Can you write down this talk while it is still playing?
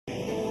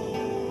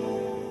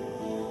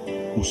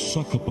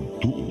Usa ka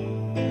pagtuo,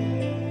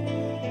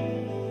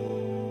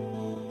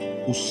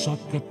 usa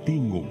ka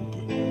tingog,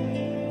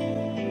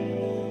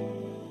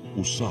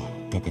 usa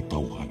ka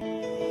katawhan.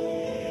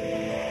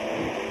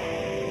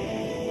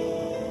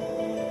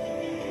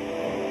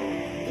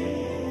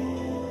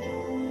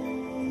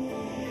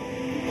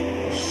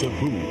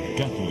 Cebu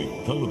Catholic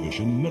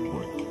Television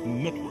Network.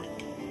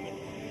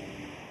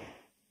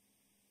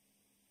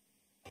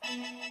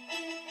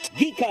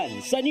 Gikan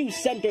sa News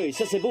Center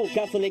sa Cebu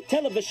Catholic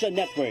Television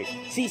Network,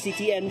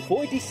 CCTN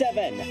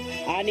 47.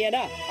 Aniya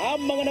na ang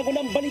mga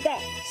nagunang balita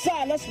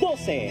sa alas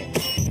 12.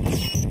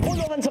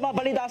 Puluhan sa mga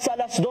balita sa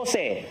alas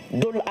 12.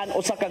 Dulan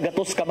usa ka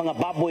gatos ka mga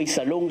baboy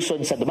sa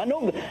lungsod sa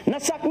Dumanog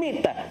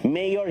nasakmit.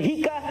 Mayor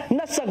Hika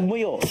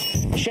nasagmuyo.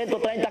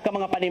 130 ka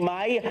mga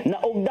panimay na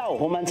ugdaw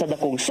human sa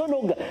dakong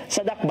sunog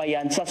sa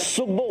dakbayan sa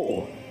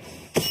Subo.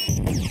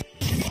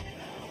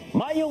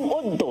 Mayong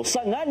udto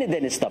sa ngani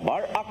Dennis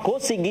Tabar, ako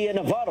si Gia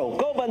Navarro,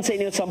 kauban sa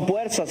inyo sa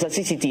puwersa sa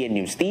CCTN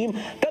News Team,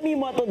 kami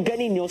matod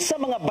kaninyo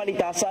sa mga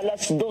balita sa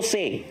alas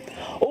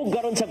 12. O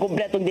garon sa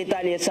kumpletong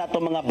detalye sa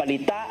atong mga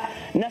balita,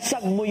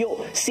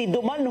 nasagmuyo si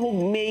Dumanhog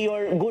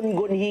Mayor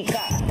Gungun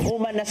Hika,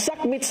 human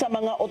nasakmit sa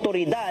mga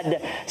otoridad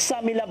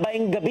sa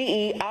milabayng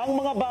gabi ang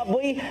mga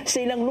baboy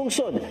sa ilang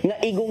lungsod nga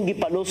igong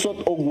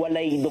gipalusot og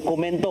walay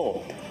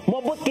dokumento.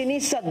 Moabot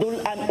kini sa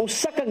dulan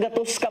usa ka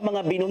gatos ka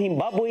mga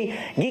binuhing baboy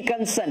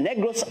gikan sa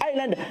Negros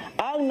Island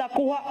ang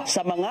nakuha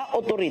sa mga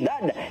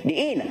otoridad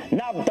diin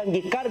naabtang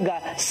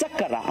gikarga sa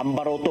Karaang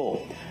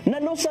Baroto.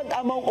 Nalusad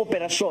among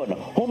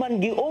operasyon human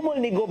giumol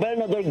ni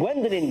Gobernador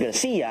Gwendolyn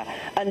Garcia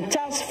ang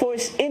Task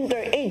Force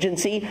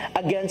Interagency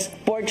Against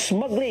Pork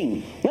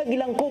Smuggling nga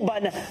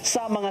gilangkuban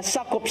sa mga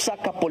sakop sa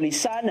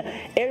kapulisan,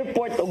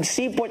 airport ug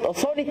seaport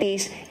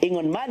authorities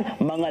ingon man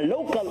mga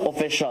local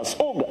officials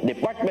ug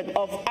Department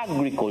of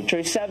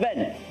Agriculture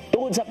 7.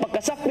 Tungod sa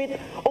pagkasakmit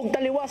ug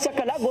taliwa sa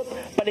kalagot,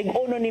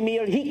 palig-uno ni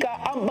Mayor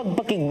Hika ang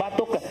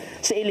pagpakigbatok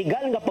sa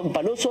ilegal nga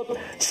pagpalusot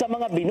sa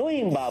mga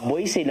binuhing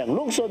baboy sa ilang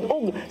lungsod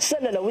ug sa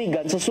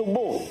lalawigan sa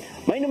Subo.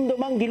 May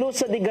numdumang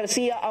gilusad ni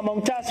Garcia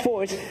among task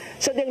force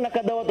sa diyang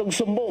nakadawat og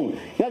sumbong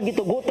nga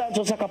gitugutan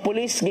sa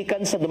kapulis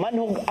gikan sa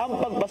Dumanhog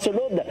ang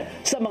pagpasulod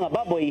sa mga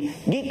baboy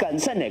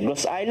gikan sa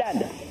Negros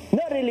Island.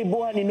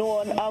 Narelibuhan ni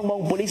noon ang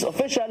mga police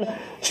official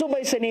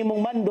subay sa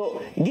nimong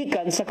mando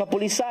gikan sa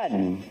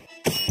kapulisan.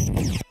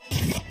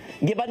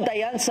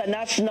 Gibantayan sa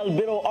National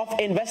Bureau of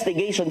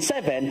Investigation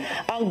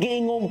 7 ang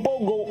giingong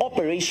pogo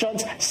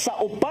operations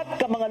sa upat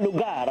ka mga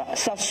lugar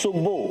sa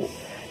Subo.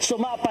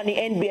 Sumapa ni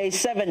NBI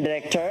 7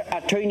 Director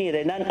Attorney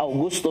Renan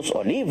Augustus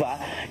Oliva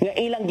nga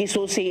ilang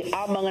gisusi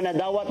ang mga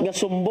nadawat nga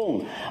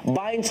sumbong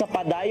bahin sa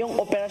padayong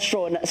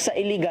operasyon sa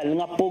illegal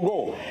nga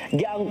pugo.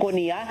 Giangko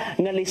niya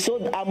nga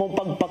lisod among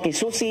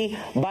pagpakisusi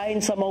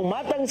bahin sa mga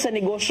matang sa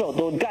negosyo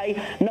tungod kay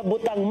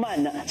nabutang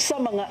man sa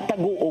mga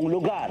taguong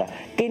lugar.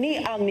 Kini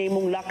ang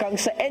nimong lakang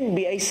sa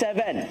NBI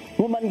 7.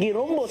 Human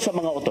girumbo sa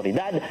mga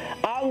otoridad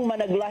ang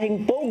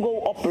managlahing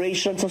pogo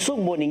operation sa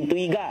Subo ning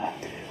tuiga.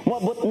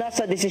 Moabot na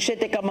sa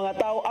 17 ka mga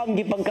tao ang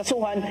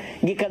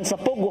gipangkasuhan gikan sa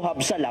Pogo Hub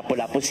sa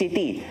Lapu-Lapu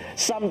City.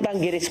 Samtang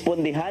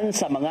girespondihan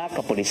sa mga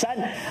kapulisan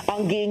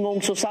ang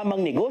giingong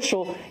susamang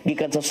negosyo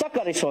gikan sa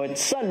Saka Resort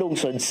sa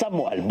lungsod sa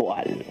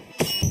Mualbual.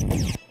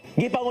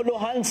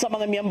 Gipanguluhan sa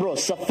mga miyembro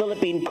sa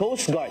Philippine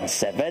Coast Guard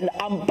 7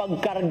 ang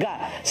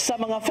pagkarga sa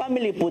mga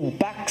family food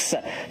packs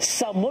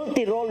sa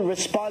Multi-Role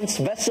Response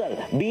Vessel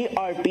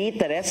BRP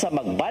Teresa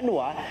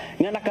Magbanwa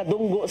nga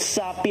nakadunggo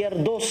sa Pier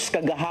 2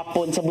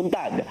 kagahapon sa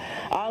buntag.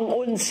 Ang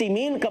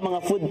 11,000 ka mga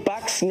food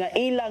packs nga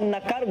ilang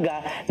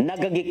nakarga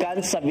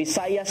nagagikan sa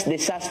Visayas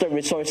Disaster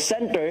Resource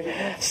Center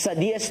sa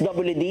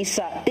DSWD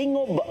sa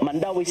Tingob,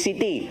 Mandawi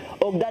City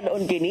ug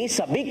dadon kini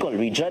sa Bicol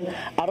Region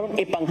aron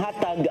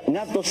ipanghatag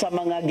ngadto sa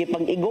mga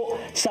pang-igo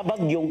sa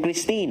bagyong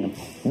Christine.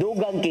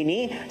 Dugang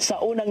kini sa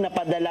unang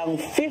napadalang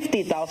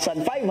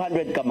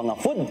 50,500 ka mga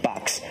food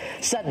packs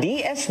sa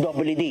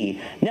DSWD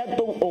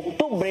nitong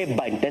Oktubre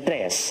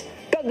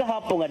 23.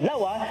 Kagahapong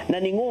adlaw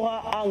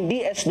naninguha ang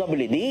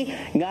DSWD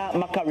nga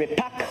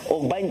maka-repack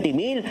og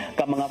 20,000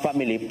 ka mga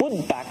family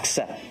food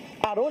packs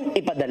aron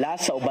ipadala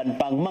sa uban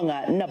pang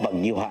mga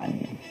nabagyuhan.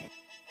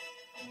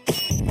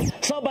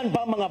 Sa uban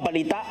pang mga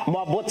balita,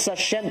 moabot sa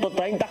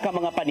 130 ka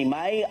mga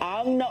panimay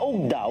ang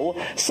naugdaw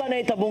sa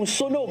naitabong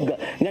sunog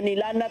nga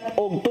nilanat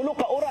og 3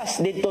 ka oras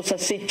dito sa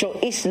Sitio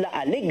Isla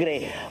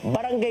Alegre,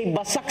 Barangay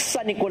Basak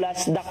San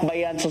Nicolas,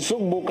 Dakbayan sa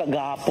Subo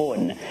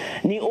kagahapon.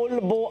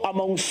 Niulbo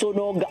among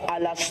sunog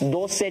alas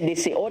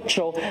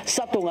 12:18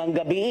 sa tungang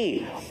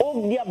gabi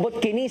ug niabot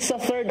kini sa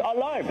third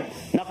alarm.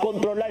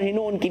 Nakontrolan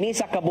hinuon kini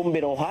sa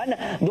kabomberohan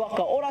 2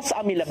 ka oras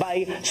ang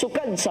milabay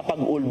sukad sa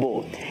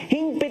pag-ulbo.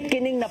 Hingpit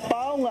kining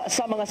napaw nga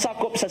sa mga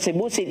sakop sa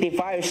Cebu City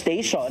Fire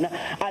Station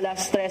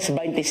alas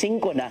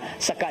 3:25 na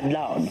sa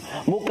kadlawon.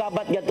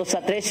 Mukabat ngadto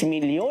sa 3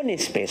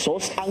 milyones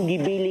pesos ang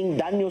gibiling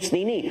danyos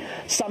nini,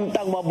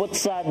 samtang mabot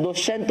sa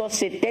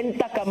 270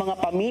 ka mga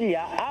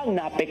pamilya ang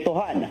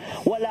naapektuhan.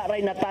 Wala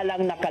ray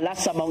natalang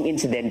nakalas sa mong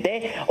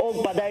insidente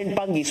o padayon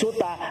pang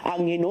gisuta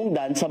ang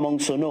hinungdan sa mong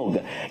sunog.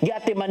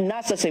 Giatiman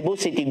na sa Cebu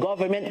City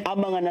Government ang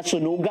mga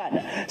nasunugan,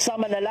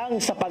 sama na lang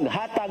sa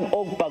paghatag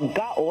og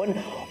pagkaon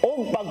o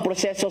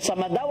pagproseso sa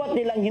madawat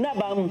nilang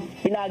hinabang,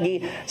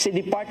 pinagi si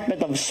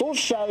Department of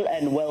Social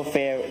and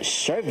Welfare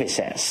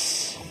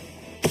Services.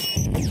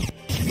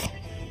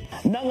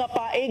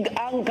 Nangapaig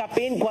ang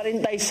kapin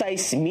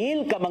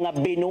 46,000 ka mga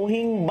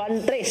binuhing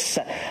bantres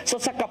so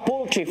sa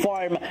poultry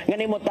farm nga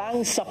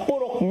nimutang sa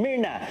Purok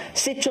Mirna,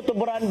 Sitio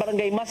Tuburan,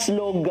 Barangay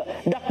Maslog,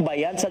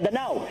 Dakbayan sa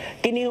Danau.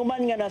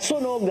 Kinihuman nga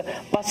nasunog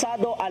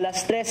pasado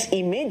alas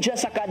 3:30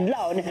 sa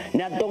kadlawon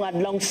ngadtong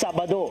adlawng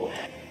Sabado.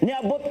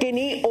 Niabot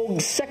kini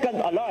og second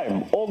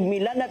alarm og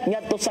milanat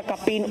ngadto sa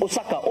kapin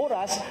usa ka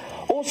oras,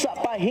 usa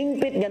pa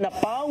hingpit nga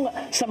napaong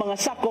sa mga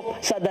sakop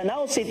sa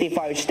Danau City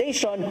Fire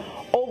Station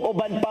og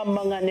uban pa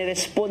mga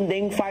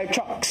niresponding fire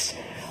trucks.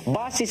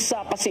 Base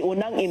sa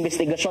pasiunang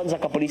investigasyon sa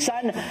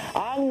kapulisan,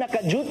 ang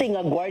naka-duty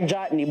nga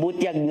gwardya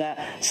nibutyag nga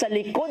sa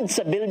likod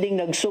sa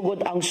building nagsugod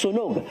ang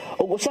sunog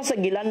ug usa sa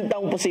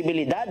gilantang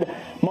posibilidad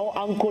mao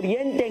ang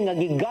kuryente nga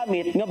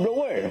gigamit nga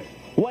blower.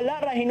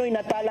 Wala ra hinoy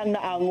natalang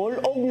naangol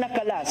og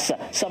nakalas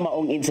sa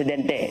maong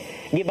insidente.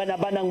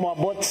 Gibanaban ang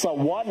moabot sa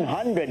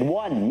 101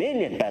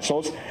 million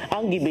pesos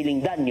ang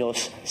gibiling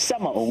danyos sa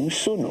maong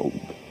sunog.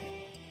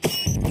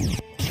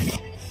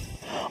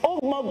 Og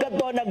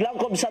magkadto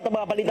naglangkob sa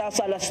mga balita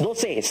sa alas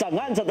 12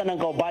 sangan sa tanang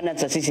kaubanan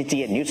sa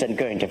CCTN News and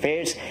Current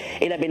Affairs.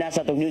 Ilabi na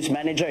sa atong news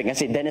manager nga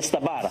si Dennis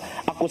Tabar,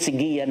 ako si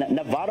Gian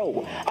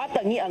Navarro. At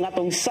ang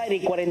atong Sairi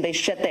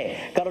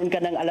 47 karon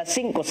kanang alas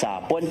 5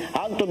 sa hapon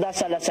hangtod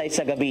sa alas 6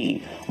 sa gabi.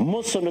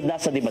 Musunod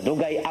na sa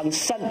dimadugay ang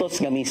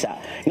Santos nga misa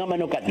nga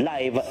manukad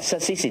live sa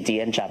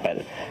CCTN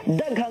Chapel.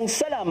 Daghang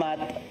salamat,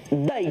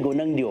 daygo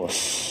ng Dios.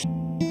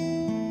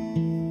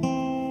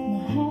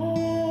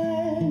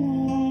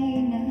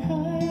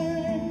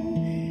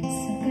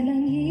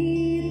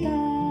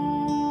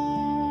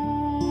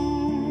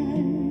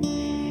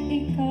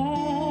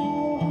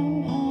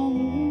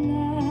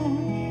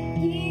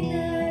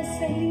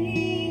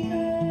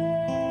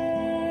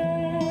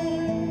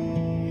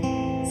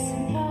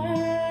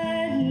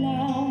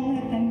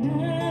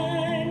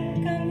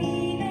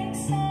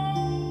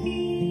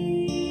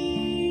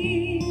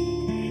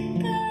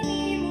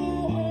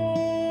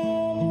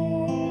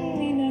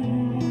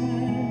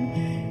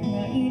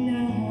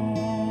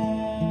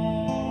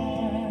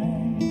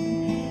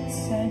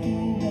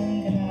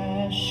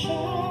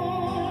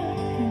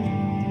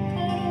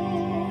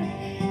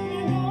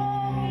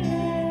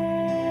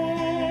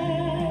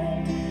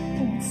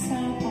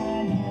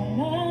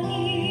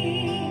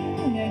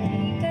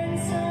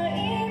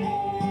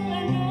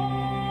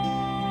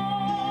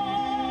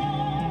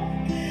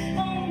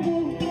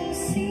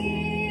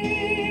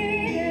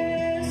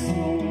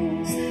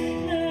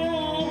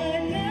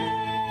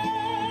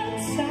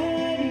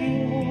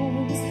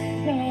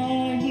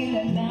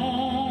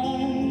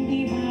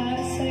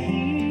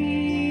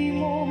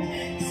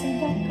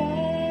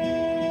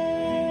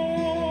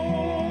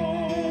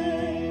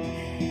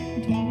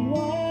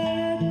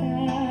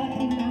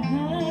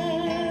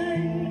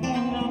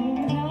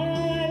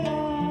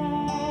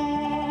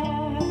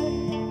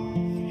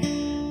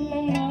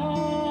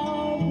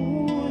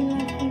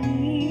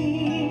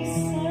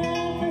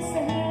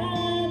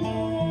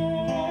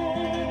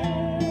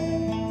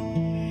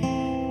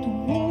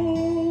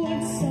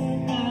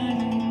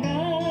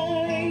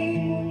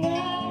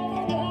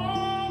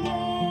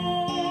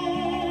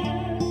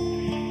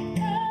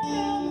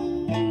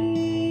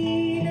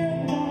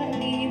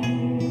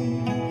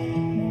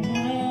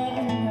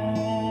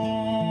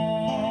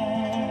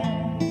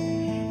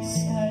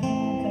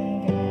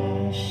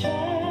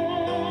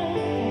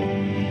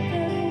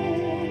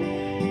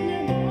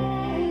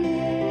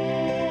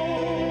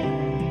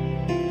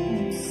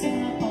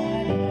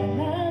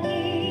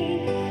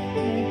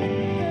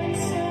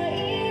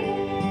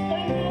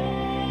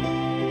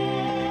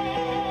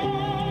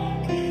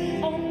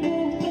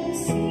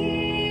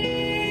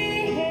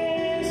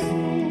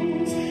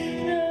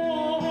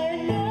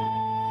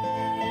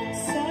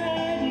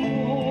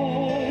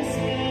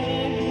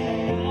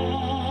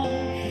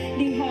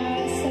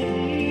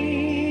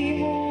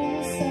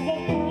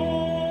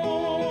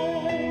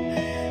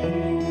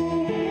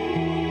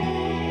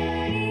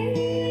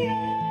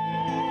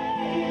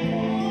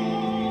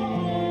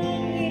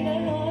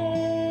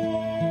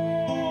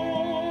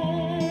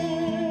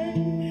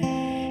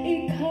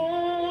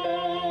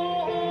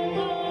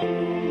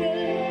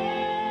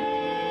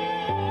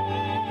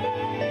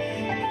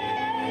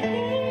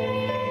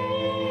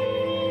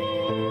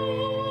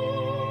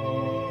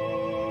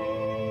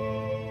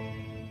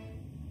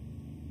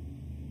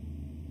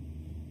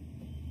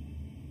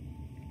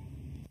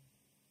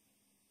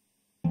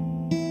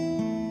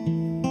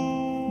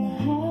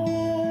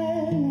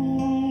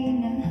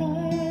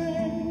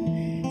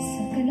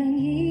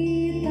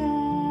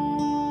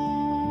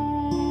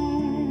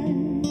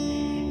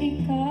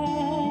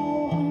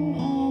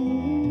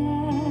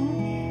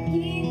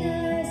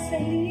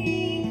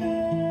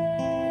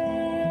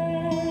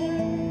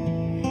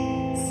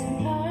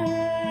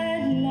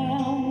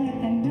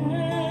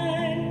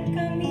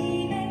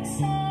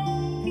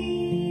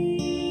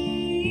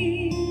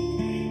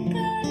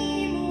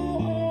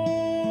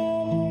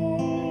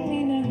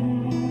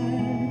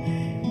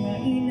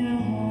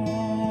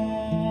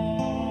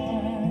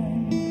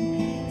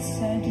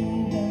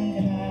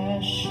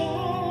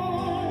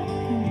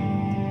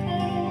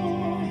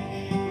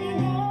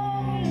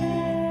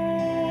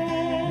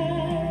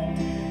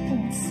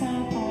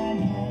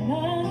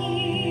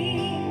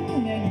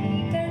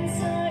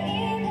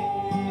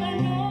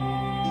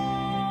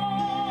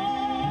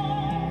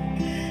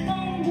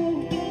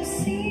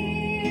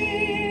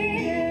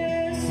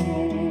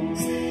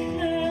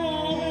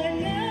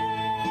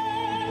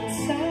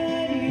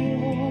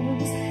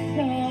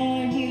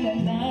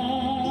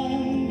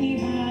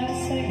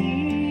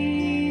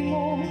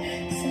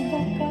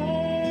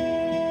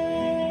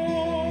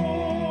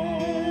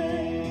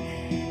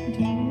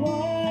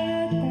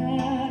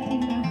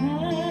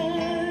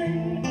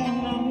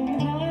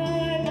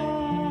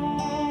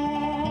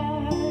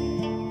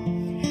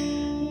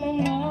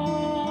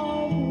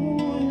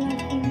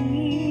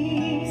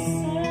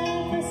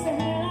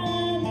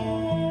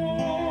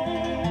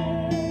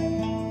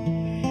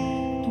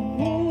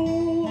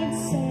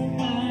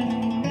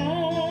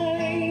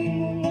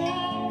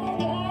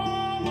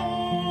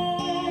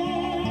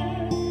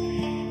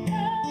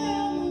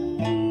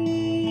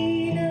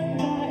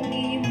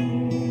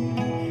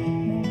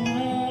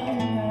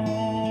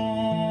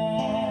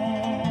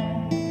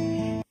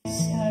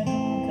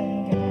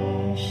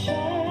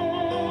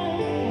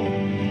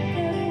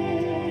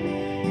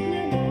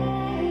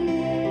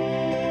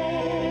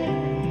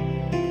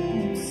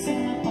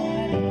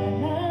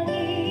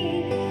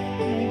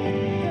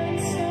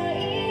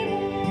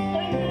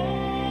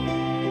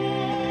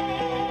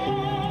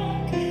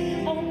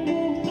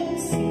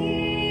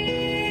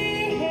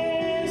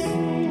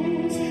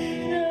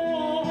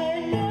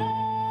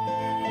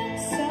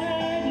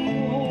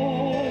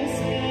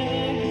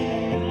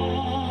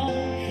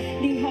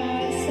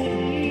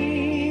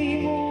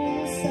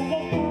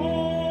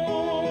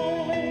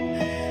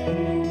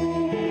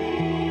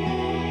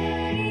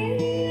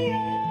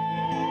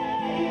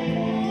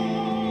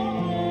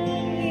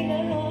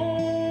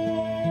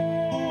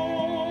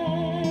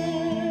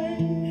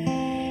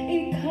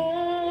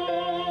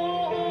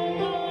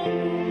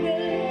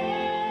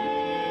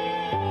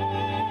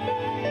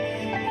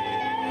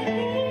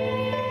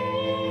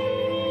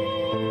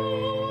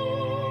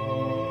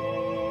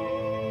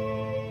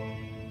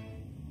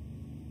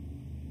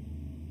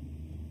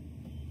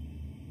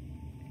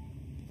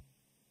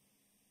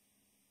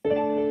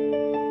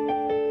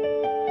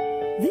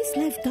 This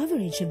live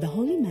coverage of the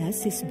Holy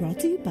Mass is brought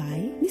to you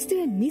by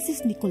Mr. and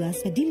Mrs.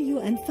 Nicolas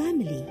Adilio and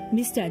family,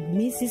 Mr. and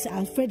Mrs.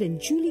 Alfred and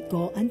Julie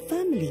Go and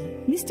family,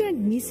 Mr. and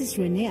Mrs.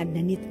 Rene and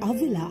Nanit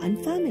Avila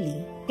and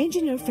family,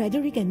 Engineer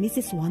Frederick and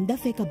Mrs. Wanda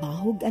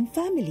Fekabahog and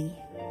family.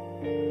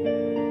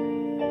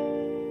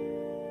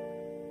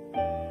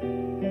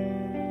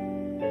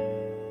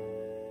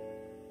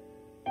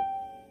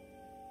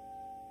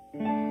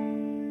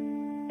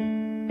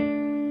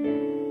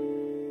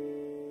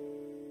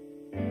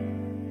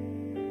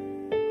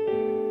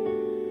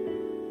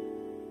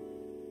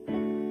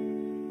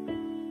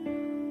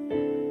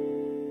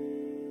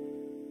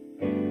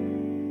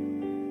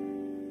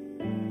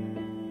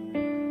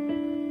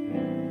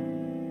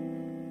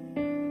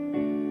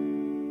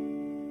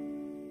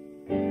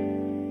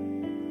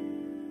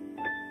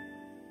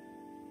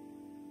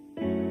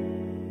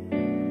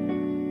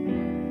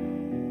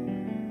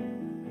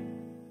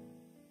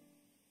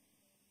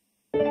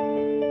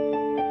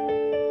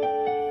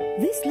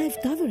 This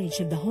live coverage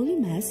of the Holy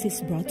Mass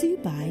is brought to you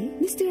by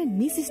Mr. and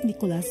Mrs.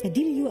 Nicolas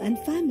Adilio and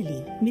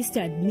family,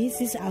 Mr. and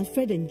Mrs.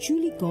 Alfred and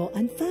Julie Go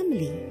and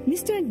family,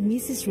 Mr. and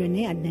Mrs.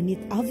 Rene and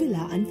Nanit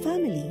Avila and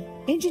family,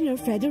 Engineer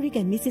Frederick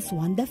and Mrs.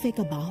 Wanda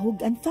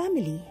Fekabahog and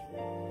family.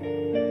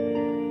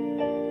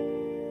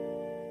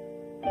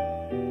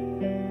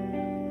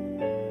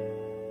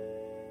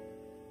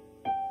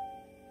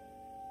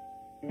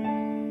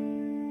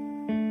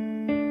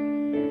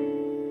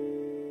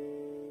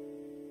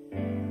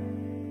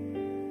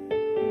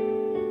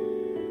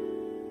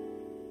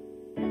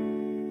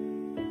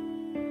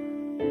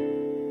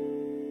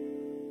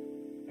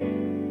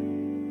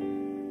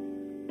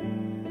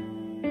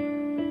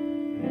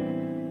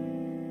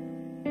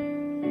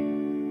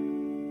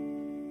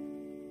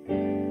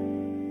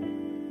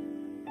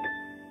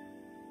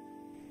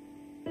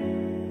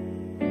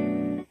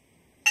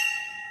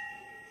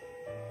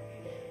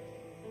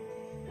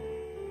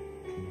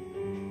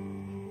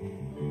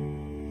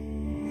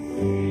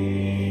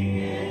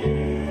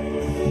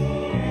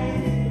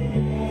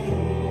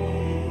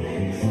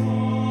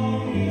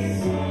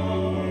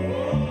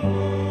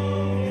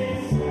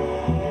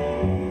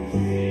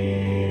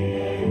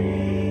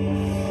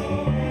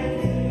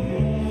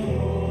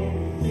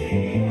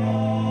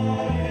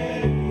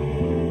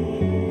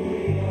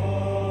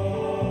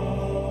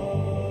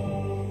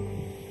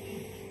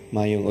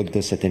 Mayong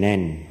Udto sa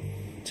Tanan.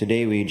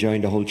 Today we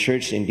join the whole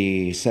church in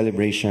the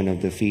celebration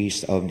of the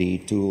feast of the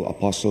two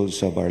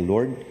apostles of our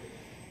Lord,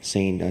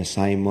 Saint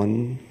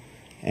Simon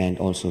and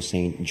also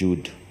Saint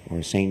Jude,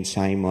 or Saint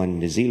Simon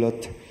the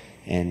Zealot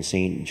and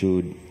Saint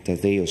Jude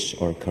Thaddeus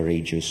or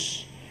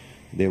Courageous.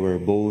 They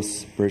were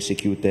both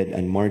persecuted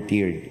and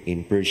martyred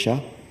in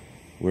Persia,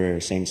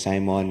 where Saint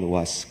Simon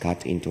was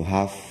cut into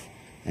half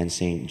and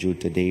Saint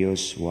Jude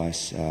Thaddeus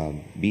was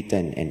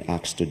beaten and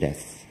axed to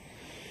death.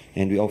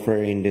 And we offer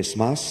in this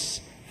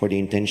Mass for the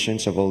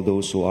intentions of all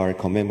those who are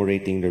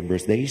commemorating their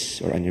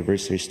birthdays or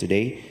anniversaries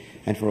today,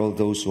 and for all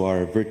those who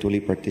are virtually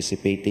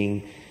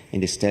participating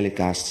in this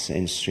telecasts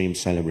and stream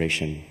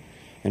celebration.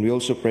 And we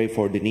also pray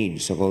for the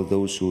needs of all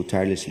those who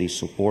tirelessly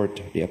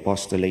support the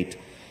apostolate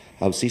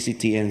of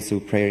CCTN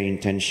through prayer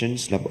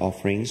intentions, love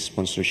offerings,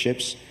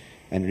 sponsorships,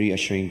 and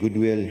reassuring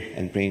goodwill,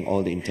 and praying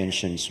all the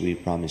intentions we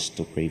promise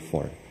to pray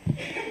for.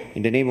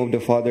 In the name of the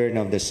Father, and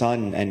of the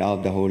Son, and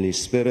of the Holy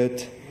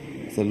Spirit,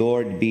 the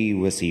Lord be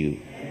with you.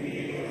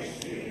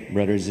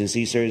 Brothers and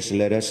sisters,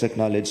 let us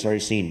acknowledge our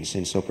sins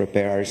and so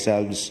prepare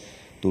ourselves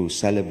to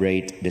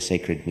celebrate the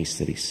sacred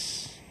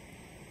mysteries.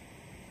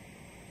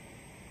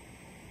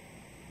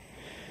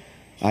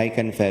 I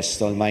confess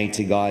to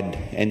Almighty God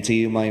and to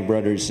you, my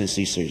brothers and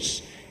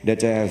sisters,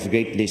 that I have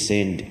greatly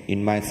sinned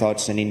in my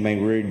thoughts and in my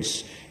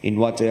words, in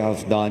what I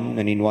have done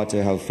and in what I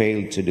have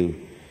failed to do.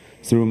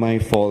 Through my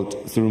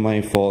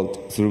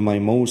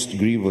most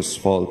grievous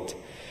fault.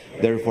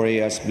 Therefore I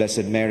ask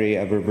Blessed Mary,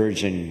 ever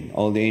Virgin,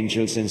 all the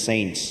angels and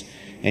saints,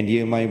 and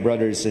you, my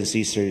brothers and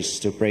sisters,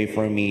 to pray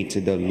for me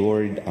to the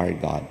Lord our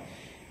God.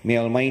 May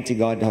Almighty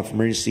God have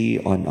mercy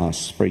on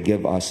us,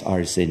 forgive us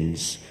our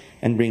sins,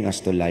 and bring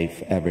us to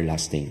life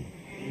everlasting.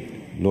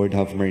 Lord,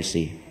 have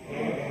mercy.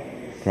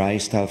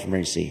 Christ, have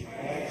mercy.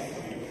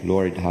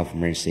 Lord, have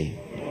mercy.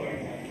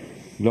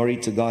 Glory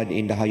to God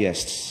in the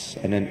highest,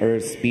 and on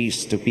earth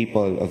peace to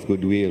people of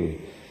good will.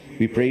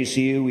 We praise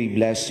you, we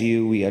bless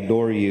you, we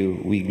adore you,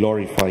 we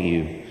glorify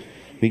you.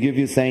 We give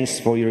you thanks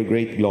for your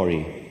great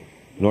glory.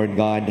 Lord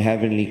God,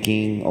 Heavenly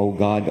King, O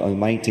God,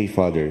 Almighty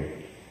Father,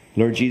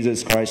 Lord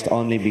Jesus Christ,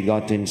 only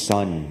begotten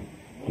Son,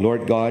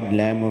 Lord God,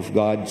 Lamb of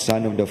God,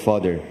 Son of the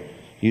Father,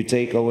 you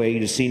take away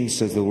the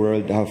sins of the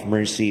world, have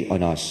mercy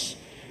on us.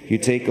 You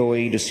take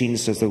away the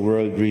sins of the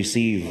world,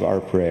 receive our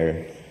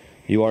prayer.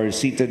 You are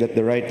seated at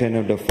the right hand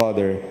of the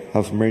Father,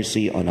 have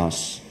mercy on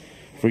us.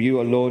 For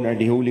you alone are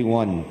the Holy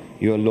One,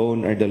 you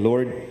alone are the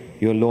Lord,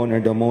 you alone are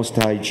the Most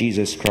High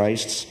Jesus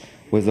Christ,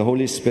 with the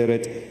Holy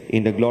Spirit,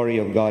 in the glory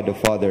of God the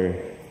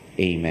Father.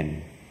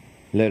 Amen.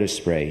 Let us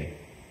pray.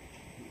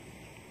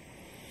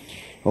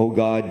 O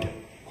God,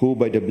 who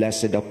by the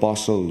blessed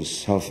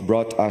apostles have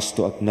brought us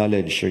to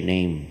acknowledge your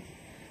name,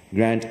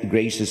 Grant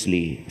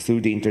graciously,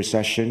 through the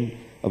intercession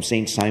of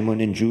Saint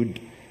Simon and Jude,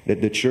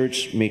 that the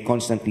Church may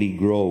constantly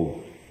grow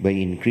by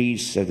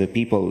increase of the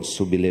peoples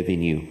who believe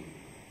in you.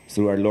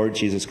 Through our Lord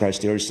Jesus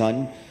Christ, your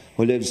Son,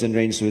 who lives and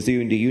reigns with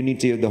you in the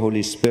unity of the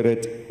Holy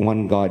Spirit,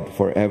 one God,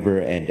 forever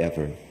and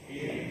ever.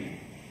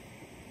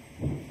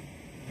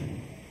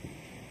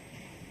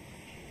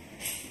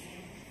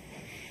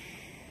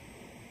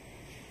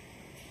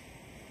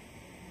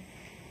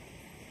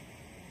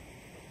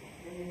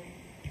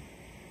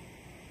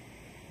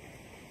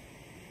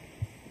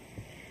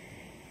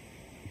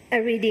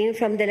 A reading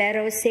from the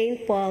letter of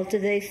St. Paul to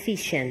the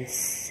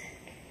Ephesians.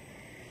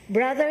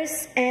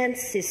 Brothers and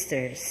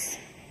sisters,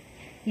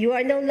 you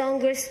are no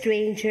longer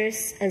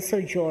strangers and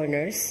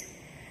sojourners,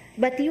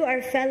 but you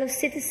are fellow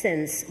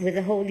citizens with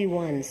the holy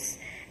ones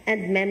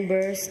and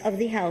members of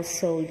the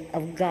household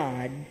of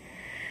God,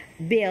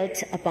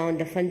 built upon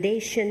the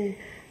foundation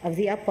of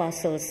the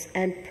apostles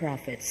and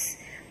prophets,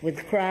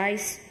 with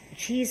Christ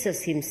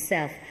Jesus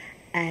himself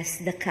as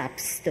the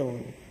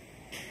capstone.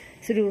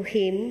 Through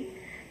him,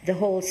 the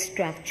whole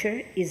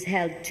structure is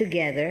held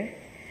together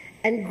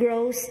and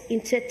grows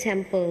into a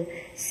temple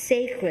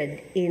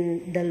sacred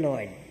in the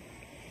Lord.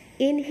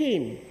 In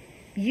him,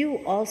 you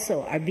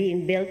also are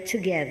being built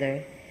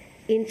together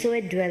into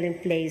a dwelling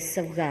place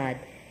of God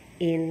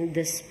in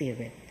the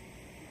Spirit.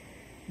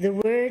 The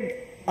word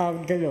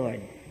of the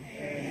Lord.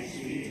 Thanks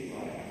be to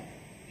God.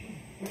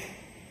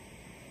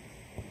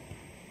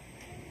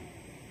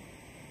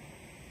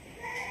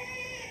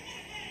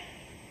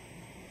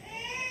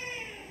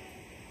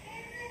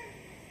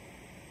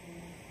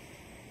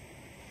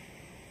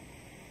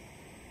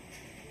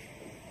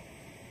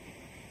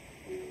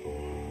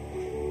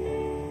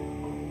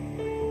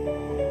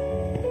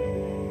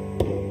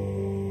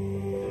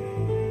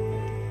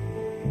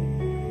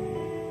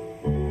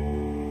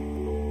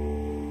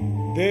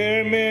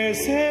 Their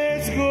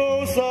message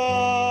goes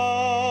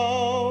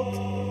out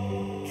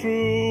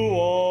through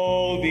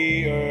all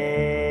the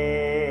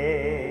earth.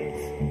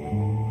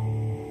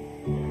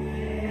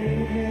 Their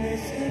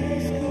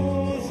message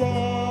goes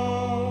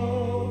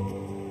out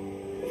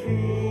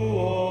through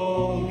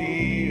all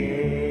the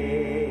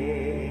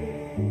earth.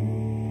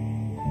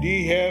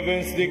 The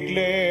heavens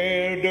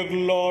declare the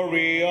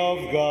glory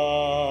of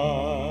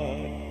God,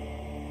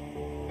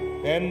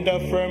 and the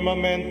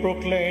firmament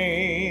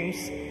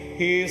proclaims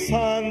his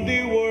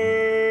handiwork.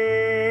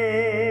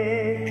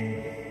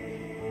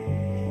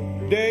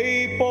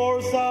 Day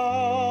pours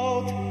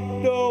out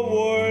the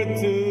word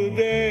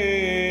today,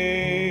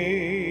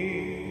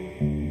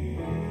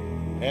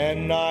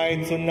 and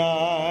night to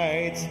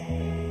night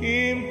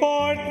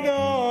impart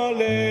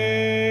knowledge.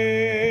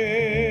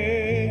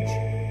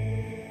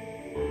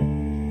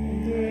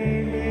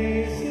 Their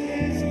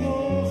message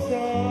goes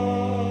out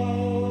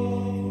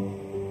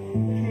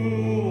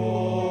through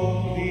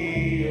all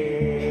the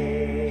earth.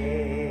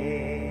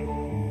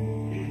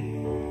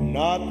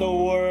 Not a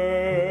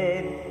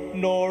word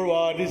nor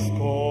a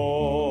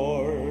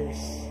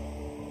discourse,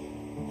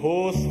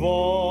 whose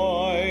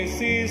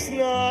voice is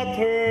not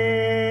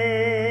heard.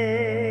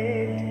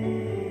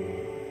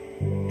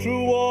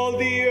 Through all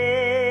the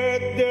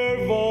earth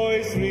their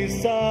voice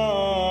resounds,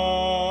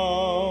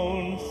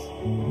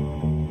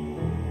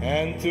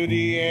 and to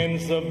the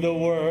ends of the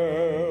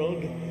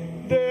world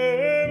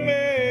their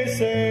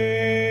message.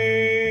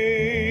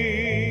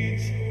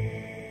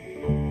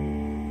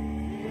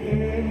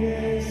 Their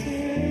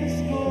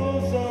message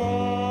goes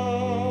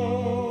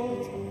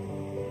out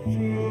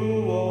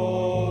through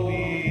all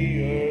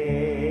the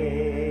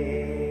earth.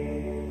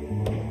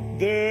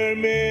 Their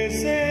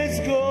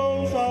message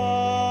goes out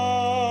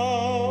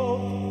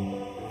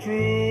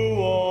through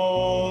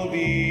all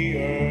the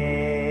earth.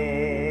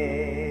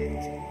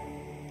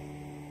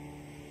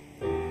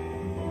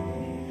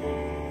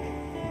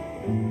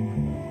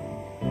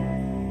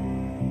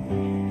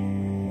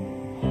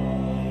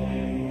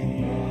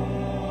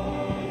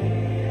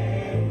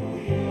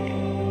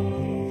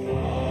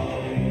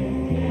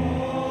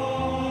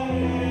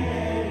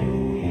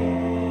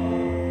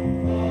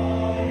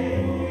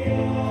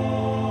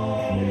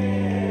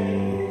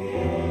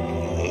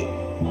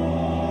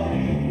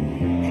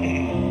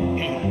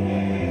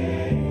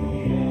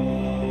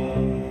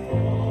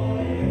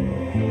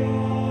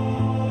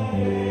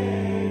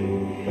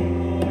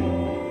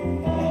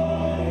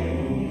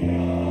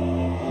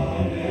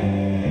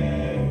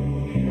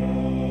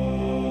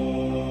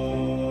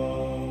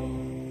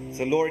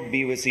 The Lord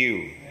be with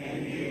you.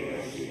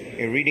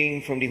 A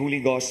reading from the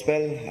Holy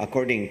Gospel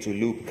according to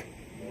Luke.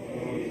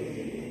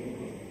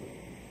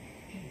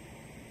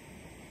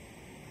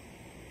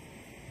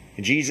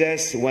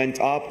 Jesus went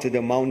up to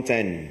the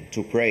mountain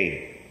to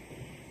pray,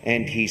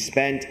 and he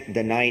spent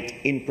the night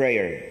in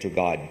prayer to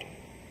God.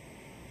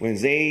 When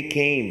they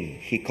came,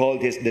 he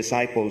called his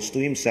disciples to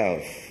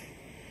himself,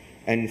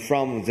 and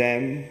from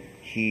them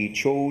he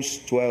chose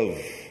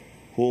 12,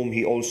 whom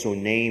he also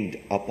named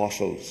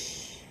apostles.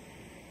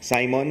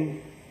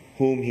 Simon,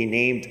 whom he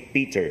named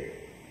Peter,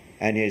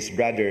 and his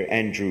brother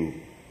Andrew,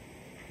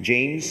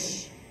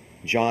 James,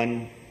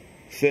 John,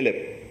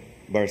 Philip,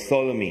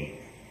 Bartholomew,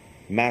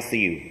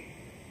 Matthew,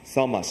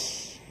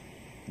 Thomas,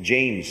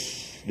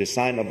 James, the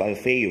son of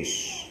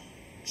Alphaeus,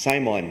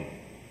 Simon,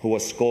 who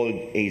was called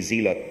a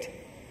zealot,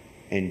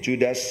 and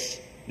Judas,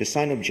 the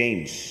son of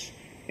James,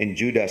 and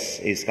Judas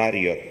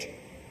Iscariot,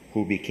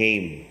 who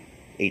became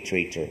a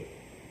traitor.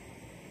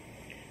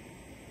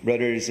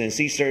 Brothers and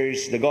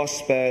sisters, the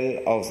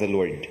Gospel of the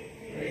Lord.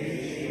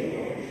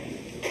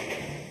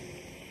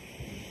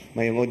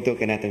 Mayungod to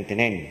kanatong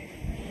tanan.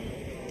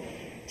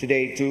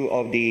 Today, 2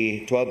 of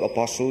the 12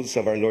 apostles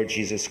of our Lord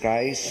Jesus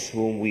Christ,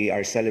 whom we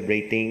are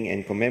celebrating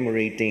and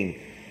commemorating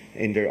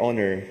in their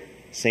honor,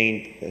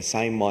 Saint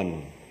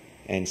Simon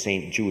and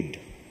Saint Jude.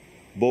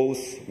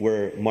 Both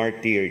were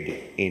martyred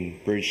in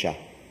Persia.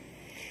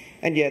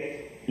 And yet,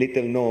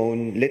 little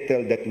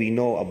that we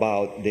know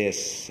about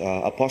these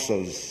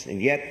apostles. And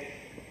yet,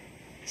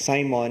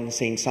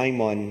 Saint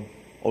Simon,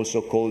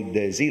 also called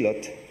the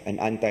Zealot, an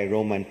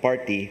anti-Roman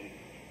party,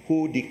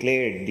 who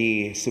declared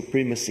the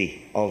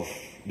supremacy of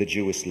the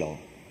Jewish law.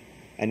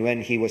 And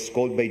when he was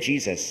called by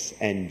Jesus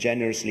and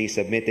generously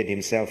submitted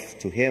himself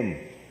to him,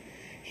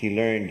 he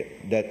learned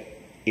that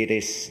it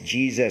is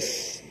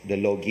Jesus, the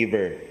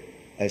lawgiver,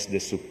 as the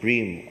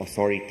supreme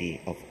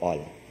authority of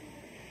all.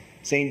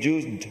 Saint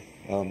Jude,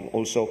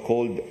 also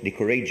called the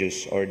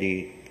courageous or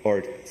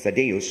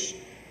Thaddeus,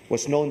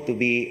 was known to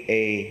be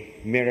a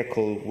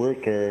miracle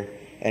worker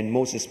and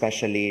most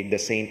especially the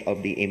saint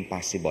of the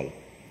impossible.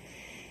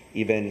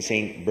 Even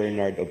Saint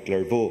Bernard of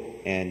Clairvaux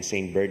and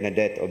Saint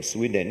Bernadette of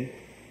Sweden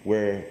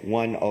were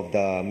one of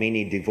the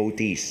many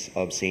devotees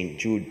of Saint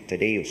Jude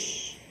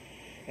Thaddeus.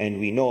 And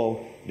we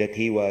know that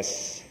he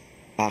was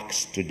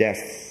axed to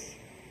death,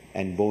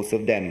 and both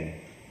of them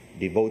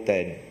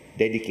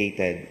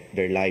dedicated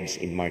their lives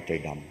in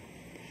martyrdom.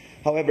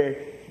 However,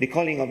 the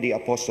calling of the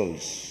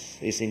apostles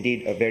is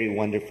indeed a very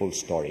wonderful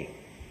story.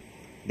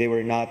 They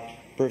were not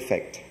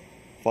perfect,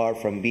 far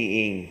from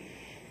being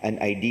an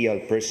ideal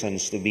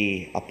persons to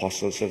be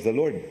apostles of the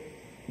Lord.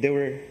 They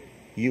were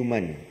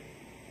human.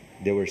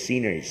 They were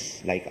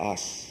sinners like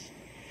us.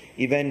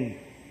 Even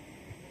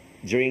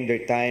during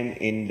their time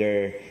in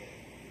their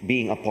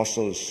being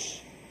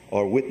apostles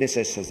or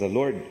witnesses of the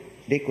Lord,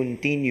 they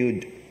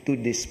continued to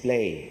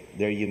display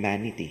their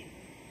humanity,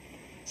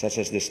 such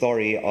as the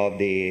story of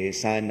the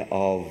son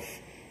of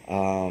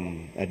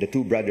the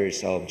two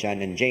brothers of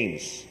John and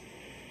James,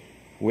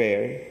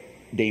 where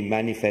they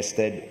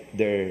manifested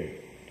their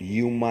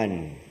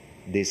human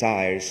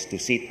desires to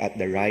sit at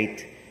the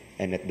right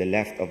and at the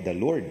left of the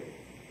Lord,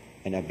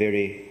 and a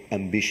very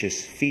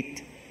ambitious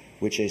feat,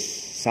 which is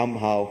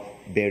somehow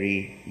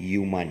very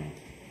human.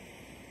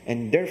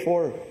 And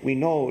therefore, we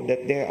know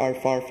that they are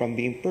far from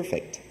being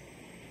perfect.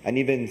 And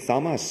even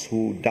Thomas,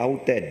 who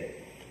doubted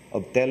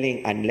of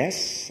telling,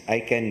 unless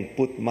I can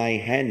put my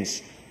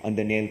hands on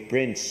the nail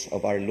prints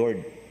of our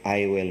Lord,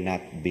 I will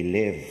not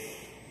believe.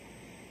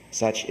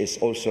 Such is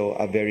also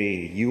a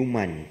very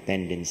human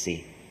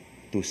tendency.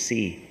 To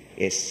see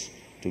is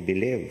to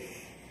believe.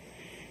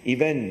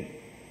 Even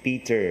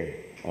Peter,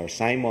 or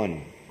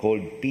Simon,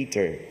 called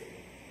Peter,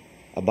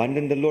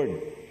 abandoned the Lord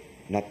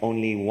not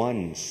only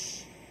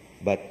once,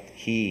 but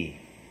he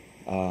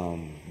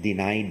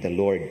denied the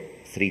Lord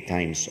 3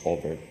 times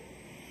over.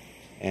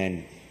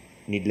 And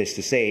needless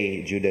to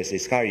say, Judas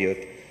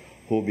Iscariot,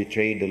 who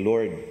betrayed the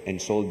Lord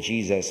and sold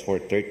Jesus for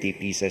 30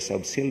 pieces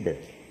of silver.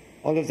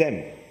 All of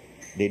them,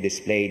 they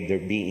displayed their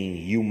being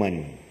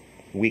human,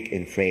 weak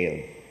and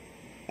frail.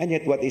 And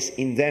yet what is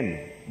in them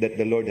that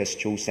the Lord has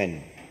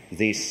chosen?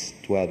 These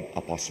 12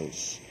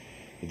 apostles.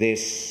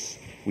 This,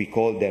 we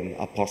call them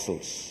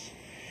apostles.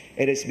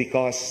 It is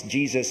because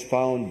Jesus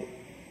found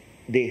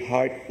the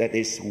heart that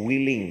is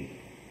willing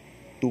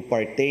to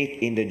partake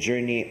in the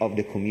journey of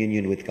the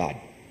communion with God.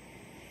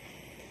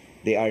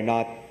 They are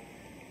not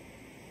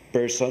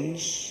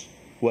persons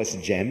who was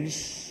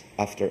gems,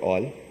 after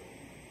all,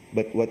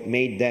 but what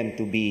made them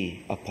to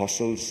be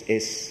apostles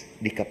is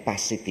the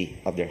capacity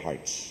of their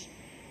hearts,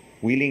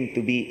 willing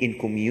to be in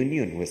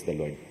communion with the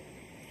Lord.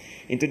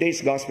 In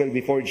today's gospel,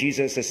 before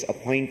Jesus has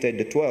appointed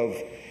the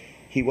 12,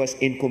 he was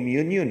in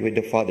communion with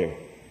the Father.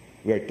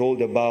 We are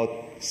told about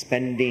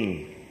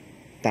spending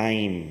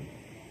time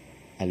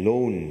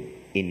alone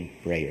in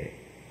prayer.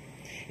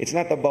 It's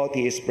not about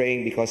he is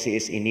praying because he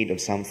is in need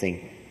of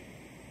something,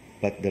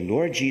 but the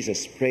Lord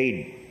Jesus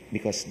prayed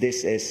because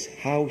this is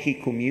how he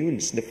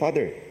communes the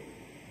Father.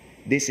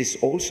 This is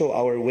also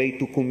our way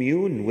to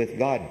commune with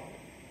God,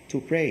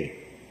 to pray.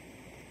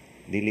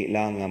 Dili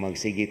lang nga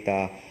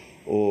magsigita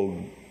o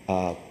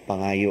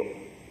pangayo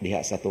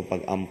diha sa itong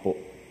pag-ampo,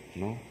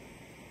 no?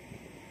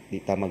 Di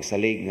ta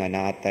magsalig nga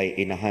naatay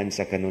inahan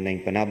sa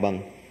kanunayng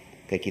panabang,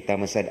 kay kita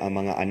masad ang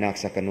mga anak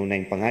sa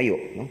kanunayng pangayo,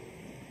 no?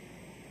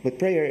 But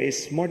prayer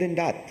is more than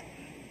that.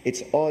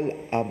 It's all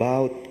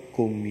about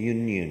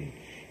communion.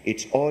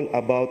 It's all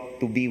about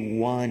to be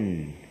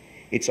one.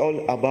 It's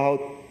all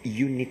about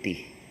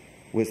unity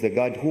with the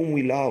God whom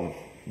we love,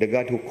 the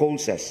God who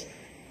calls us,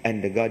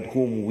 and the God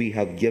whom we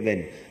have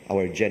given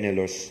our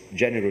generous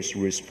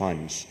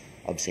response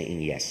of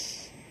saying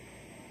yes.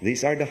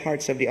 These are the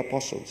hearts of the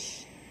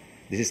apostles.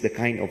 This is the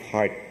kind of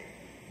heart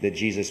that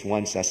Jesus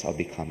wants us of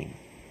becoming.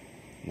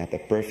 Not a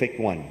perfect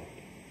one,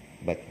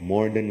 but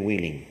more than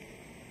willing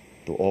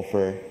to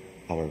offer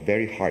our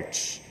very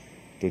hearts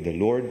to the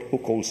Lord who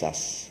calls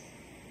us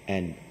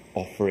and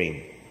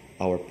offering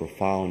our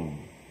profound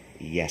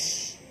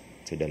yes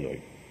to the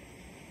Lord.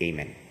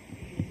 Amen.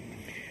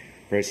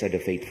 Prayers of the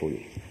faithful.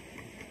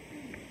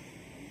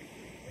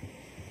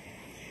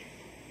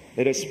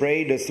 Let us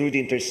pray that through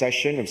the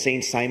intercession of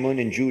Saint Simon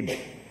and Jude,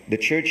 the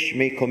Church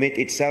may commit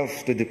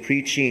itself to the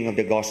preaching of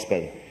the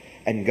gospel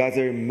and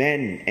gather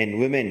men and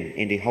women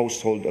in the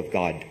household of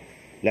God.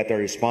 Let our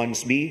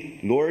response be,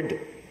 Lord,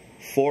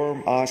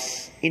 form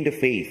us in the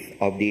faith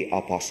of the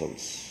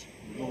apostles.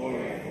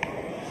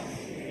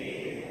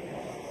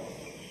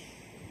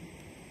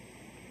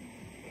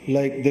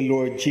 Like the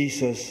Lord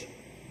Jesus,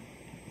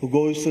 who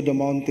goes to the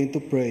mountain to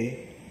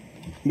pray,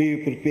 may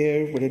we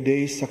prepare for the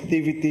day's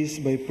activities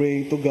by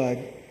praying to God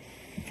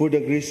for the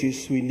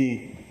graces we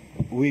need.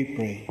 We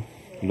pray.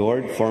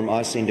 Lord, form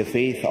us in the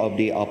faith of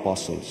the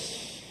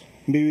apostles.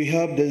 May we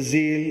have the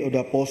zeal of the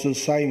Apostle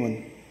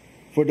Simon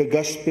for the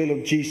gospel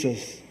of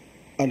Jesus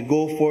and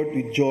go forth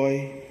with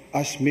joy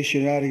as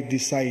missionary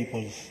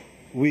disciples.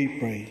 We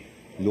pray.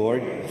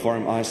 Lord,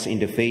 form us in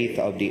the faith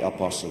of the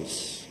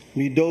apostles.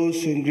 May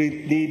those in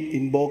great need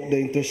invoke the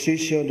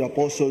intercession of the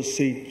Apostle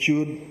St.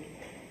 Jude,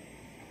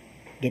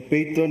 the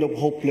patron of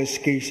hopeless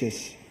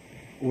cases.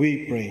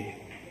 We pray.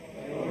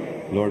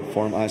 Lord,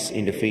 form us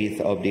in the faith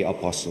of the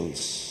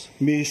apostles.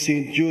 May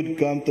St. Jude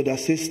come to the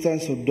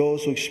assistance of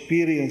those who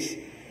experience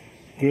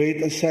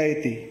great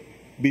anxiety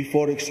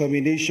before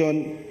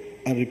examination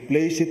and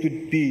replace it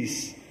with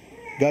peace,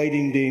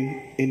 guiding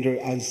them in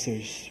their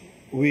answers.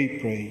 We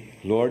pray.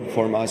 Lord,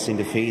 form us in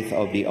the faith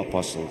of the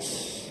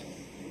apostles.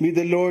 May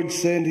the Lord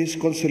send his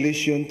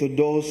consolation to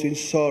those in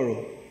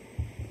sorrow,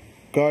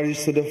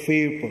 courage to the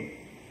fearful,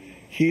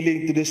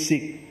 healing to the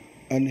sick,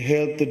 and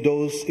help to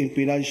those in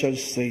financial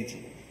straits.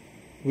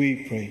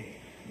 We pray.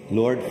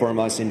 Lord, form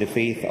us in the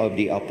faith of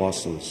the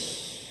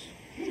apostles.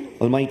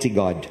 Almighty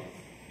God,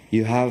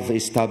 you have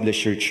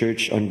established your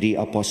church on the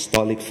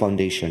apostolic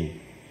foundation.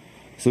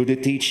 Through the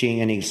teaching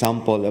and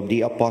example of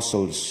the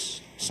apostles,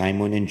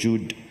 Simon and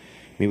Jude,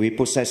 may we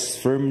possess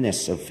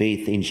firmness of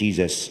faith in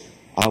Jesus,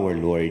 our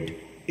Lord.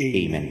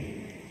 Amen.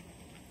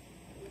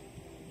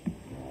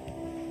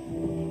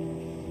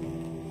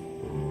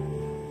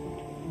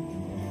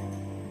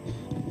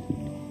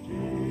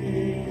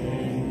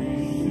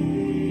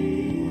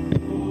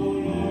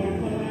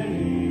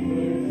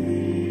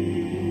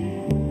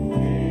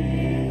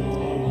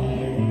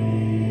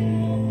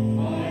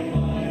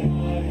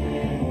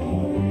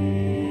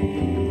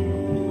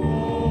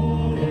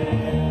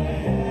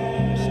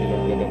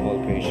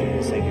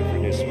 Thank you for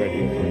this bread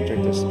you have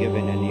church has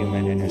given and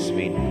human and has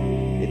made.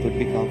 It would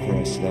become for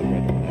us the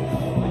bread of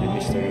life, and the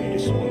mystery of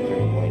this water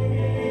and wine.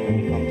 When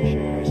we come to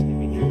share Christ's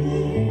nature,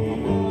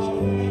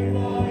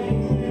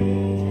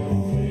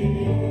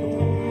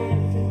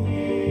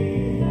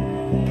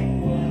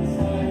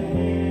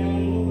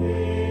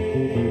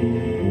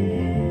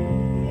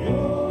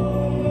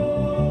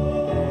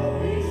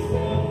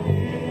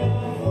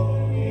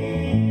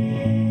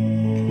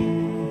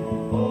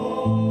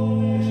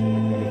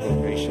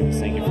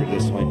 thank you for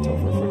this wine to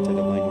offer for to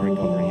the mind work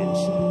of our hands.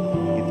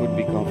 It would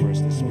become for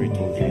us the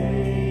spiritual drink.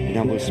 In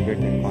humble spirit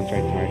and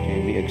contrite heart,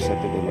 may we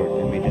accept of the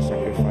Lord, and may the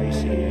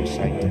sacrifice in your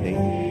sight today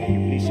be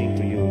pleasing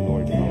to you,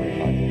 Lord our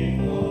God.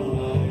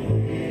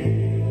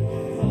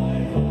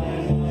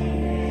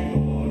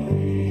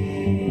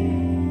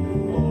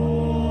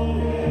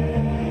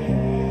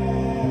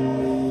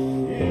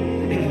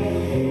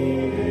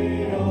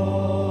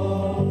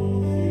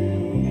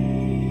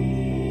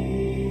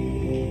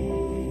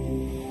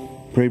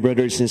 Pray,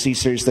 brothers and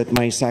sisters, that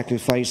my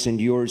sacrifice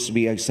and yours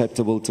be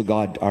acceptable to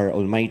God, our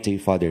Almighty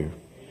Father.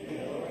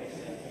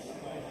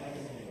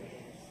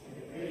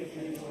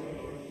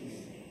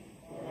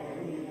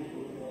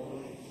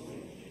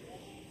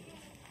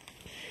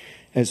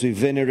 As we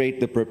venerate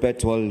the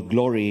perpetual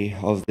glory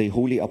of the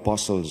holy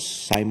apostles,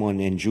 Simon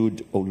and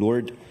Jude, O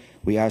Lord,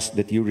 we ask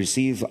that you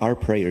receive our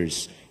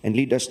prayers and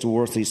lead us to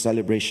worthy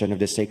celebration of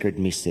the sacred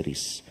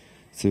mysteries.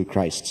 Through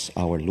Christ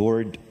our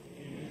Lord.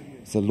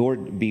 The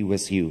Lord be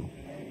with you.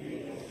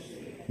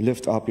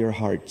 Lift up your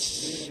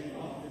hearts.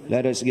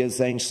 Let us give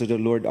thanks to the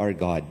Lord our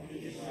God.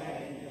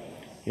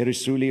 It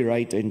is truly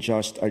right and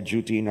just, our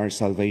duty in our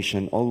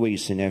salvation,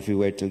 always and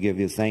everywhere to give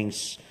you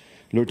thanks,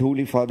 Lord,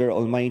 Holy Father,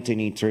 Almighty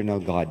and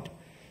eternal God.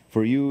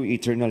 For you,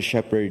 eternal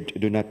Shepherd,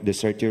 do not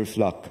desert your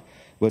flock,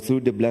 but through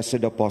the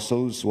blessed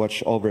apostles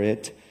watch over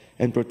it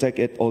and protect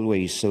it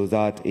always, so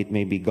that it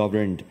may be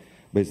governed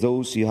by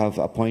those you have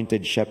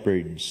appointed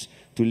shepherds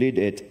to lead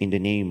it in the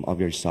name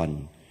of your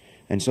Son.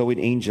 And so with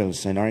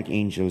angels and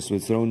archangels,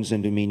 with thrones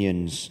and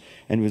dominions,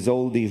 and with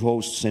all the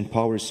hosts and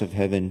powers of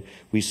heaven,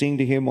 we sing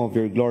the hymn of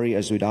your glory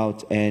as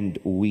without end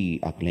we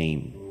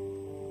acclaim.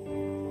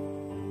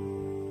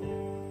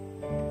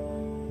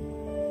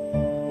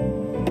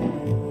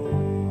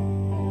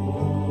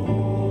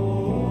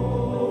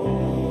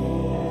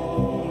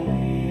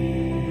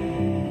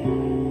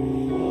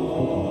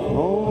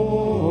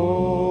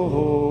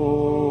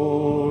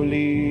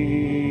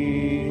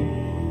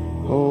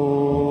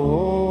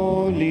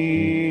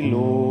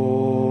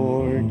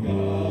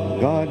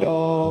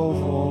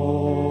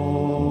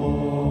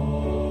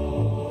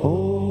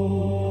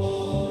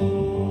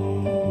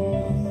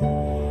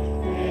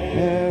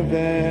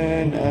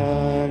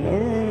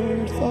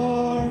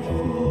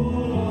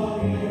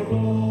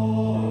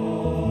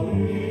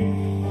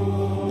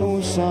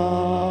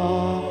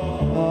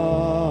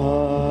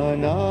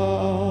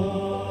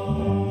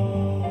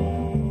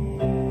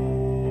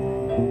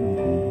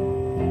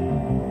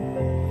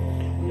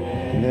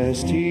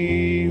 Blessed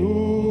he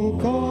who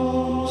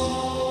comes,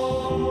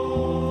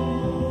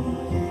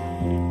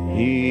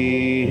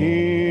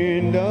 he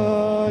in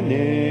the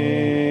name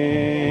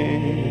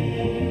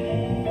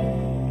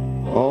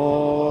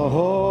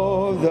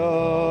of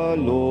the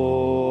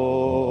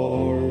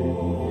Lord.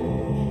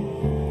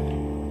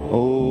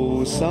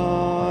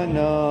 Hosanna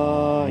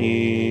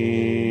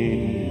in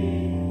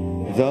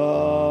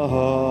the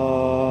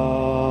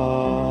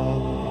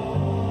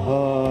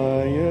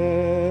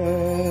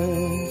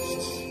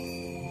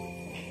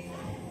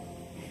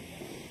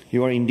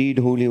You are indeed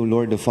holy, O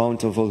Lord, the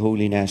fount of all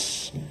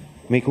holiness.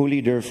 Make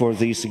holy, therefore,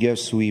 these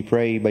gifts, we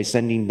pray, by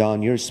sending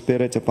down your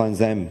Spirit upon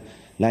them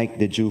like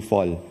the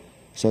dewfall,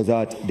 so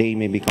that they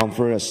may become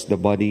for us the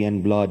body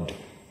and blood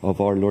of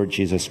our Lord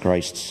Jesus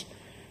Christ.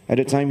 At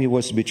the time he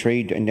was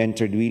betrayed and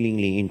entered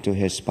willingly into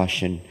his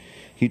passion,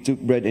 he took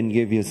bread and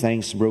gave you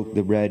thanks, broke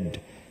the bread,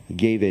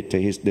 gave it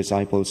to his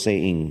disciples,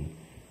 saying,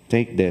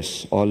 Take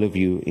this, all of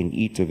you, and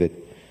eat of it,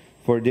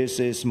 for this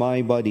is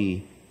my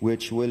body,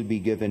 which will be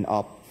given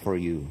up for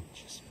you.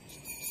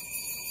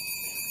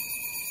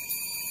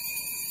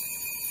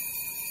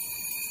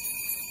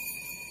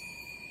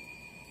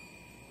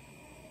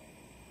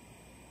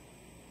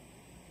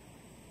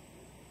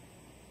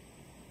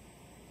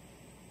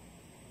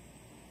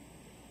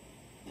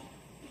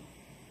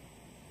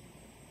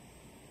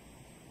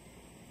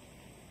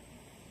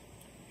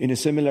 In a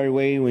similar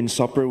way, when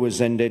supper was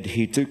ended,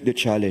 he took the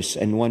chalice,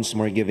 and once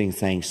more giving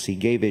thanks, he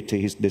gave it to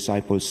his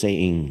disciples,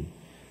 saying,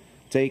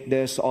 Take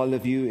this, all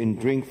of you, and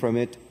drink from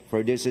it,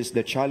 for this is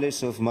the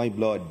chalice of my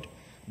blood,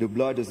 the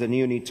blood of the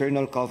new and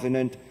eternal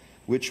covenant,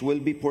 which will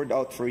be poured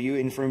out for you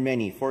and for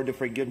many for the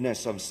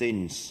forgiveness of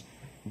sins.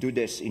 Do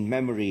this in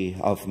memory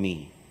of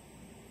me.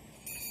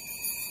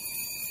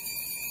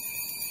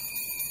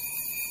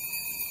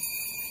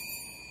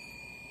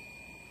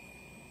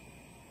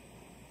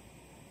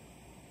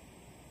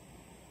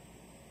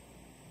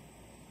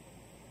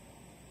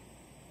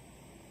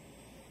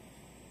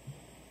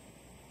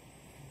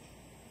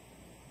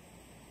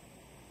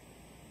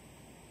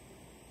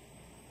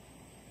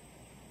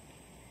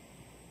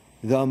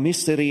 The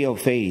mystery of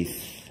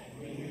faith.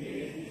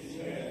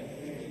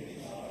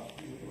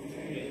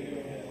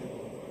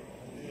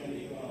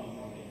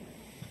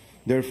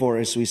 Therefore,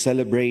 as we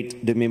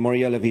celebrate the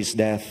memorial of his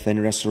death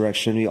and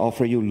resurrection, we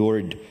offer you,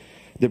 Lord,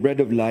 the bread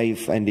of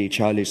life and the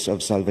chalice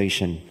of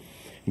salvation,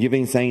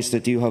 giving thanks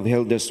that you have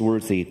held us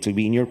worthy to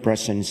be in your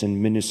presence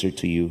and minister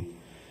to you.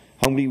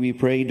 Humbly we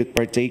pray that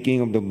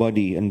partaking of the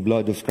body and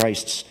blood of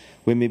Christ,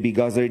 we may be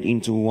gathered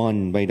into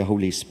one by the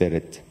Holy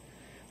Spirit.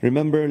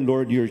 Remember,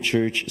 Lord, your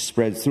church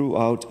spread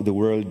throughout the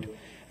world,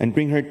 and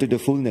bring her to the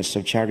fullness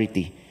of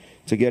charity,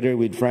 together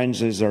with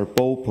Francis, our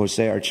Pope,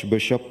 Jose,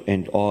 Archbishop,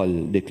 and all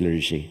the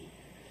clergy.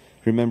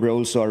 Remember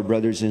also our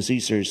brothers and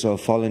sisters who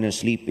have fallen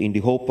asleep in the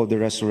hope of the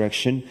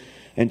resurrection,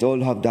 and all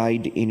have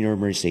died in your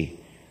mercy.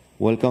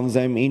 Welcome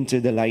them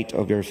into the light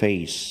of your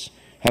face.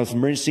 Have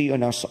mercy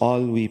on us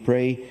all, we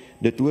pray,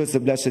 that with the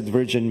Blessed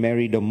Virgin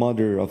Mary, the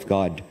Mother of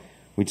God,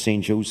 with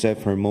Saint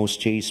Joseph, her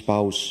most chaste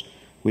spouse,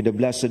 with the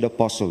blessed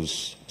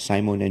apostles,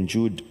 Simon and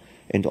Jude,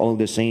 and all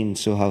the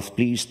saints who have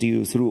pleased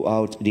you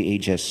throughout the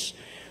ages,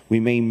 we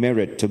may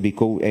merit to be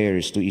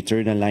co-heirs to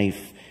eternal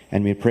life,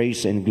 and may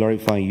praise and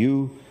glorify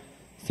you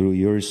through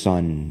your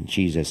Son,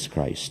 Jesus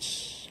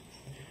Christ.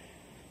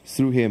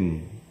 Through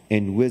him,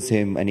 and with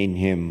him, and in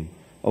him,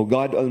 O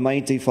God,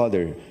 Almighty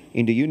Father,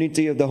 in the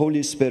unity of the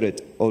Holy Spirit,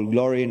 all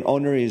glory and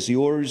honor is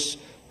yours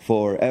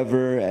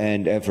forever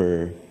and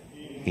ever.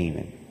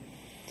 Amen.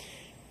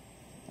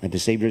 At the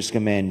Savior's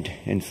command,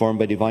 informed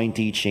by divine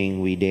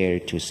teaching, we dare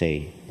to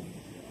say,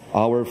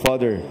 Our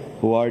Father,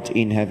 who art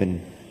in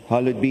heaven,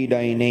 hallowed be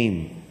thy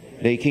name.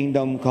 Thy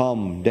kingdom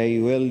come, thy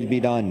will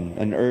be done,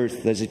 on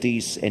earth as it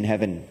is in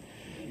heaven.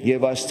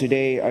 Give us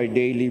today our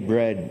daily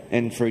bread,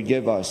 and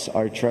forgive us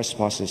our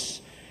trespasses,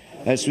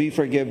 as we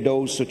forgive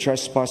those who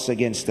trespass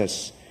against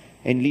us.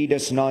 And lead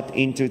us not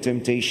into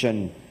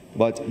temptation,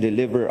 but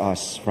deliver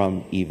us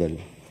from evil.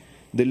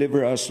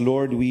 Deliver us,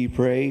 Lord, we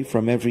pray,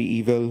 from every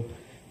evil.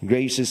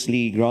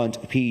 Graciously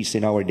grant peace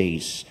in our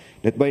days,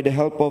 that by the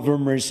help of your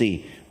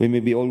mercy we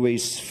may be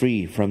always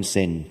free from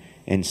sin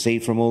and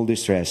safe from all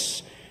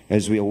distress,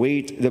 as we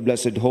await the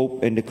blessed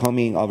hope and the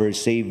coming of our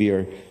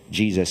Savior,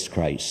 Jesus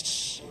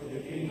Christ.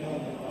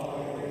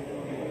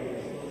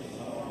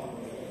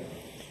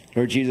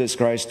 Lord Jesus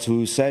Christ,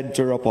 who said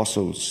to our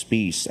apostles,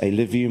 Peace I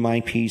leave you,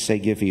 my peace I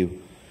give you,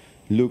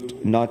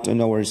 look not on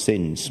our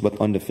sins,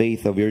 but on the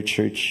faith of your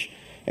church,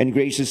 and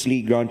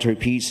graciously grant her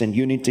peace and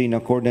unity in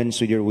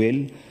accordance with your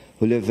will,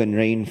 who live and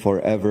reign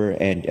forever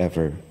and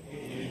ever.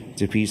 Amen.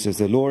 The peace of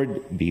the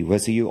Lord be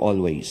with you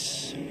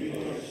always.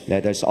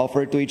 Let us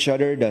offer to each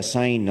other the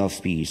sign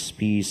of peace.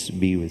 Peace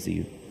be with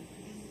you.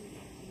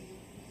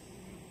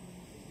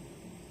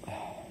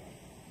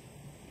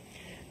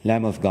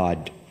 Lamb of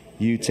God,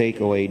 you take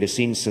away the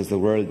sins of the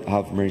world,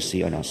 have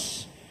mercy on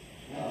us.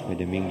 With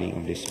the mingling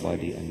of this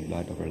body and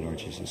blood of our Lord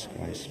Jesus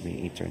Christ, may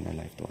eternal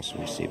life to us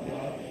receive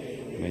it.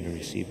 By the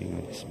receiving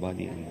of this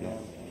body and blood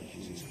of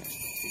Jesus Christ.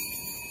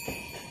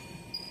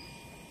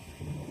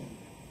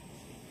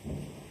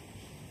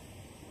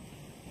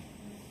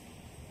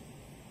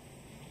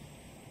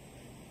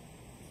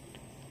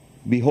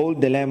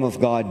 Behold the Lamb of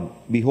God.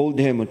 Behold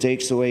him who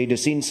takes away the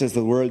sins of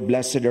the world.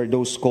 Blessed are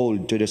those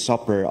called to the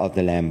supper of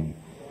the Lamb.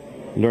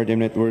 Lord, I am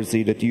not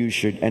worthy that you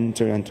should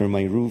enter under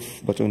my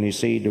roof, but only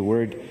say the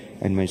word,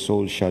 and my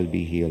soul shall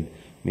be healed.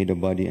 May the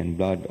body and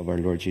blood of our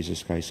Lord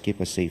Jesus Christ keep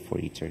us safe for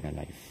eternal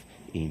life.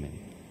 Amen.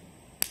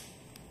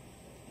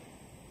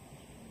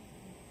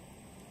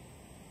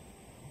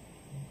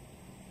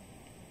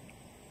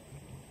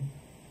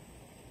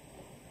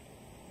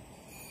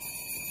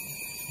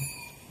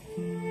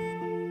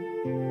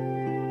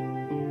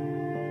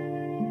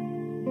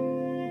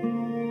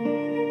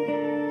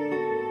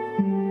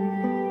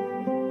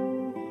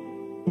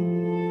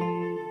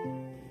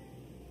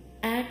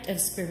 Of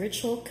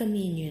spiritual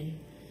communion.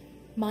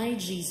 My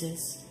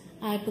Jesus,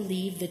 I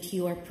believe that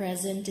you are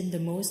present in the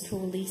most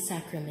holy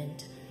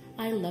sacrament.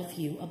 I love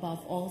you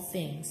above all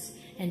things,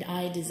 and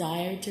I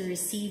desire to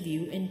receive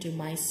you into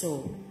my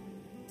soul.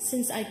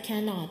 Since I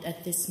cannot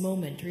at this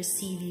moment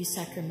receive you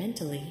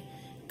sacramentally,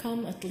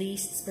 come at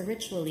least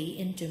spiritually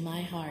into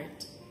my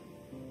heart.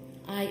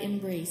 I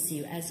embrace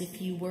you as if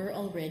you were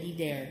already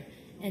there,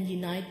 and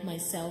unite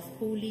myself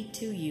wholly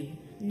to you.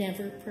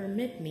 Never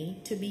permit me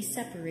to be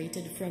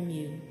separated from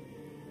you.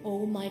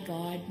 O my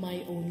God,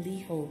 my only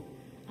hope,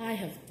 I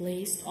have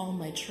placed all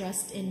my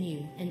trust in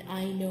you, and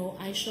I know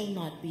I shall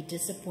not be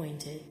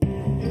disappointed.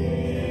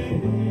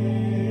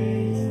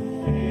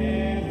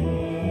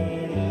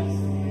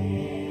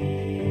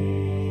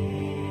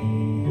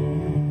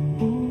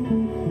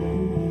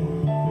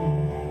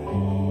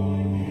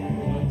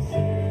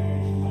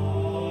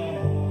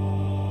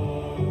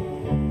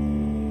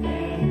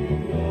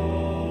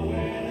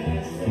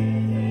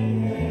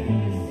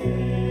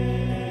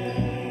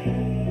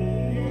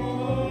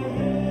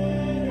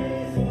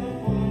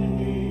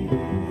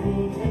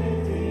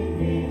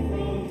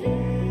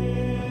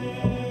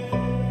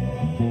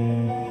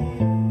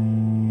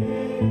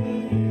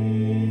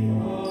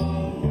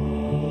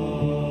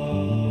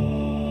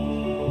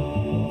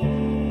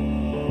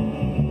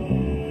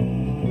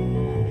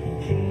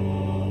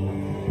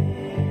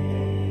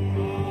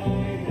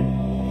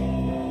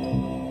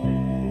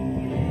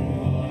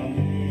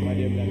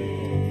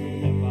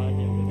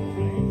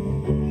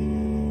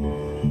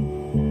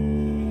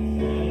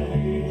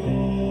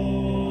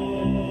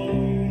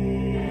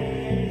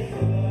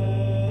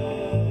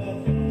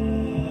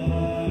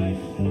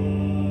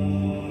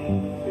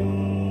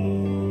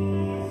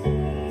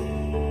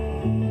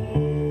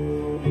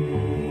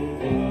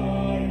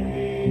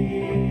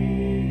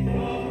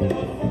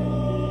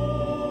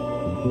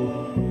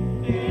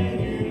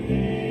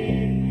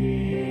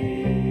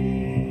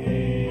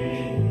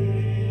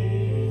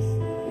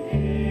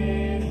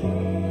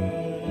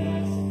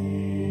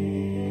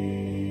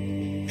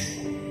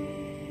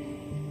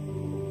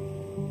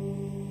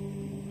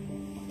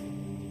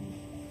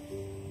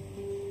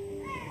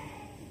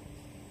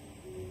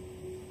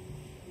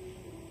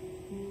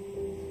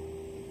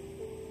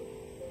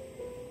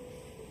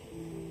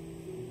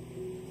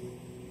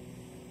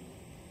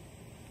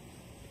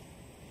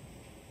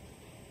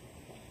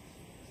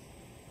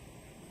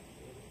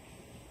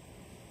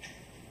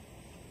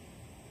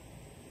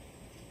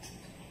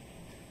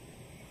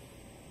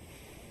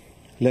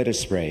 Let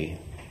us pray.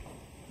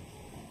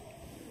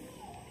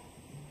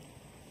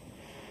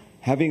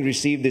 Having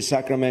received the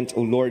sacrament,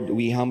 O Lord,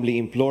 we humbly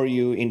implore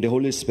you in the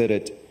Holy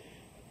Spirit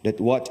that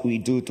what we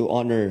do to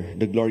honor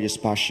the glorious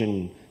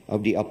passion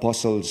of the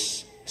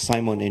apostles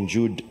Simon and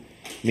Jude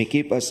may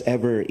keep us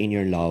ever in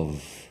your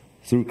love.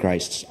 Through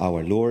Christ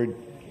our Lord.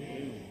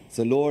 Amen.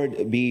 The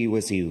Lord be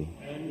with you.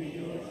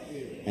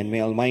 And may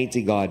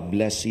Almighty God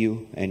bless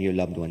you and your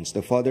loved ones,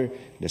 the Father,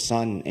 the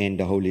Son, and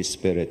the Holy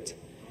Spirit.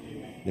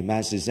 Amen. The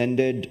Mass is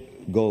ended.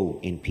 Go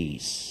in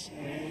peace.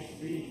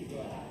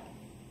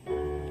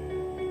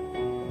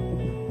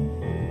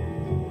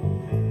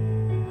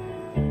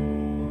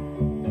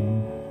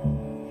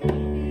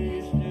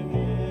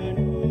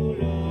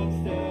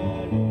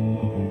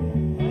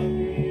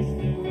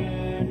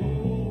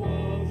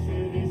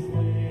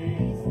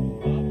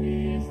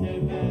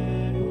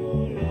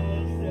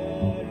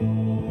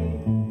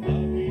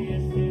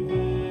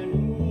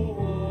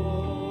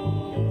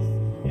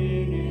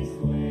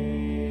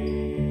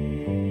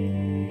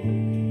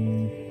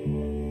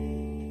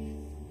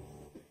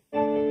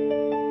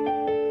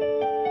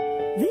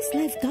 This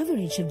live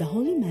coverage of the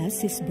Holy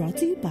Mass is brought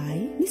to you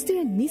by Mr.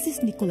 and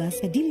Mrs. Nicolas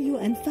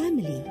Cadillo and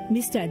family,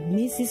 Mr. and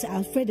Mrs.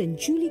 Alfred and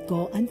Julie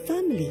Go and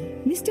family,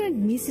 Mr.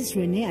 and Mrs.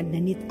 Rene and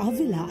Nanit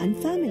Avila and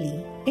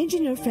family,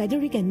 Engineer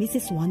Frederick and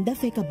Mrs. Wanda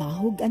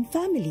Fekabahog and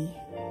family.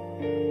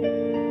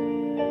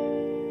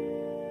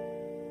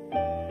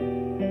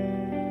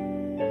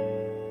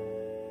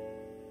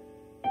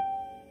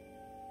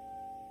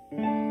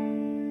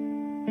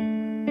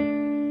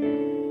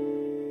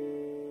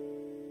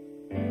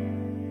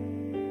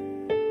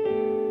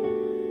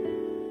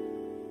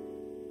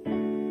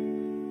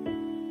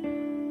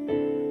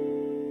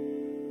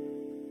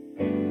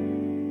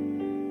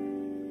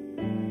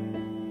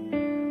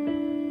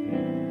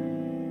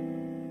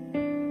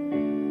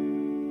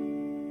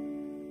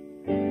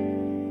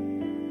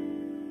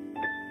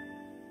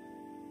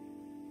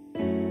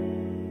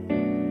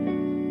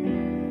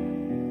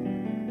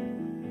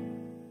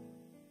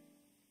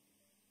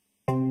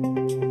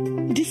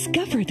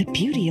 Discover the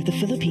beauty of the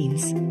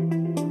Philippines.